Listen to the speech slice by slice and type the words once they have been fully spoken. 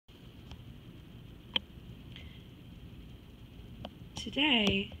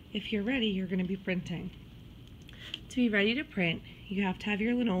Today, if you're ready, you're going to be printing. To be ready to print, you have to have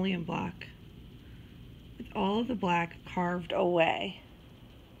your linoleum block with all of the black carved away.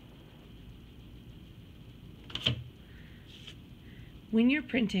 When you're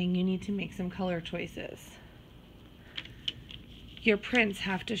printing, you need to make some color choices. Your prints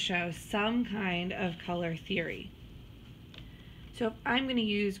have to show some kind of color theory. So if I'm going to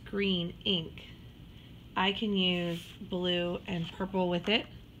use green ink, I can use blue and purple with it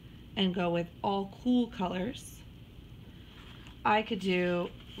and go with all cool colors. I could do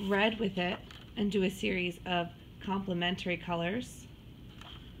red with it and do a series of complementary colors.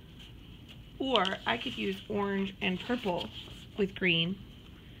 Or I could use orange and purple with green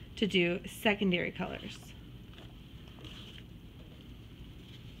to do secondary colors.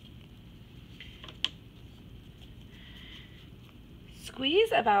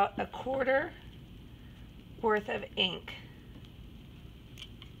 Squeeze about a quarter worth of ink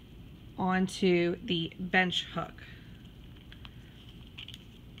onto the bench hook.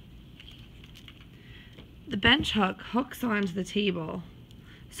 The bench hook hooks onto the table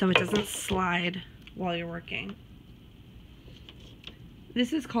so it doesn't slide while you're working.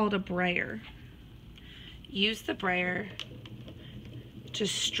 This is called a brayer. Use the brayer to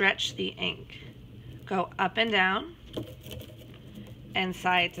stretch the ink. Go up and down and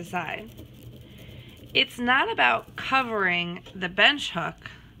side to side. It's not about covering the bench hook,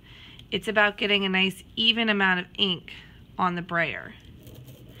 it's about getting a nice even amount of ink on the brayer.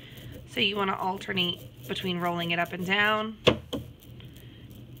 So you want to alternate between rolling it up and down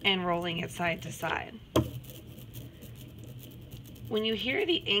and rolling it side to side. When you hear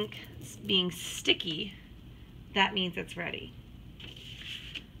the ink being sticky, that means it's ready.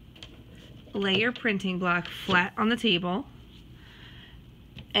 Lay your printing block flat on the table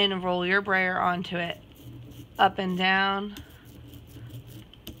and roll your brayer onto it, up and down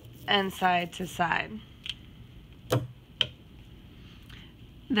and side to side.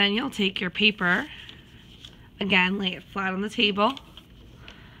 Then you'll take your paper, again lay it flat on the table,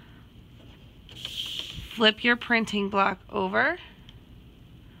 flip your printing block over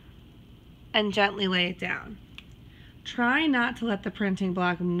and gently lay it down. Try not to let the printing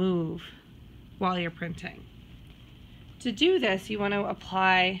block move while you're printing. To do this, you want to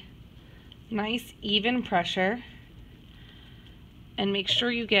apply nice even pressure and make sure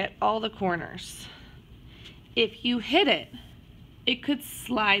you get all the corners. If you hit it, it could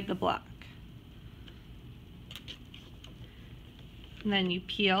slide the block. And then you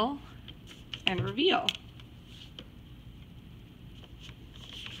peel and reveal.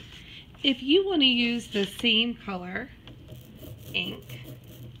 If you want to use the same color ink,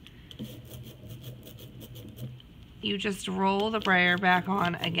 you just roll the brayer back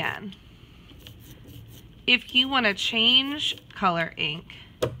on again. If you want to change color ink,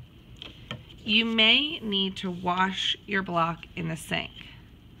 you may need to wash your block in the sink.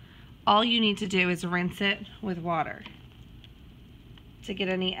 All you need to do is rinse it with water to get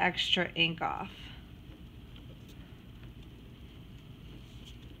any extra ink off.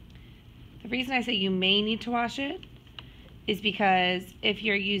 The reason I say you may need to wash it is because if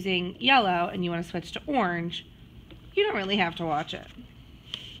you're using yellow and you want to switch to orange, you don't really have to wash it.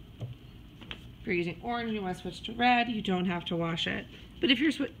 If you're using orange and you want to switch to red, you don't have to wash it. But if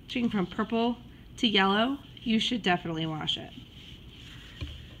you're switching from purple to yellow, you should definitely wash it.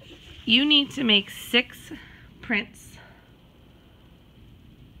 You need to make 6 prints.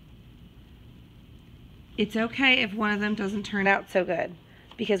 It's okay if one of them doesn't turn out so good,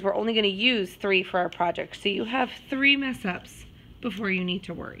 because we're only going to use 3 for our project. So you have 3 mess ups before you need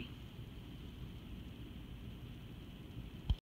to worry.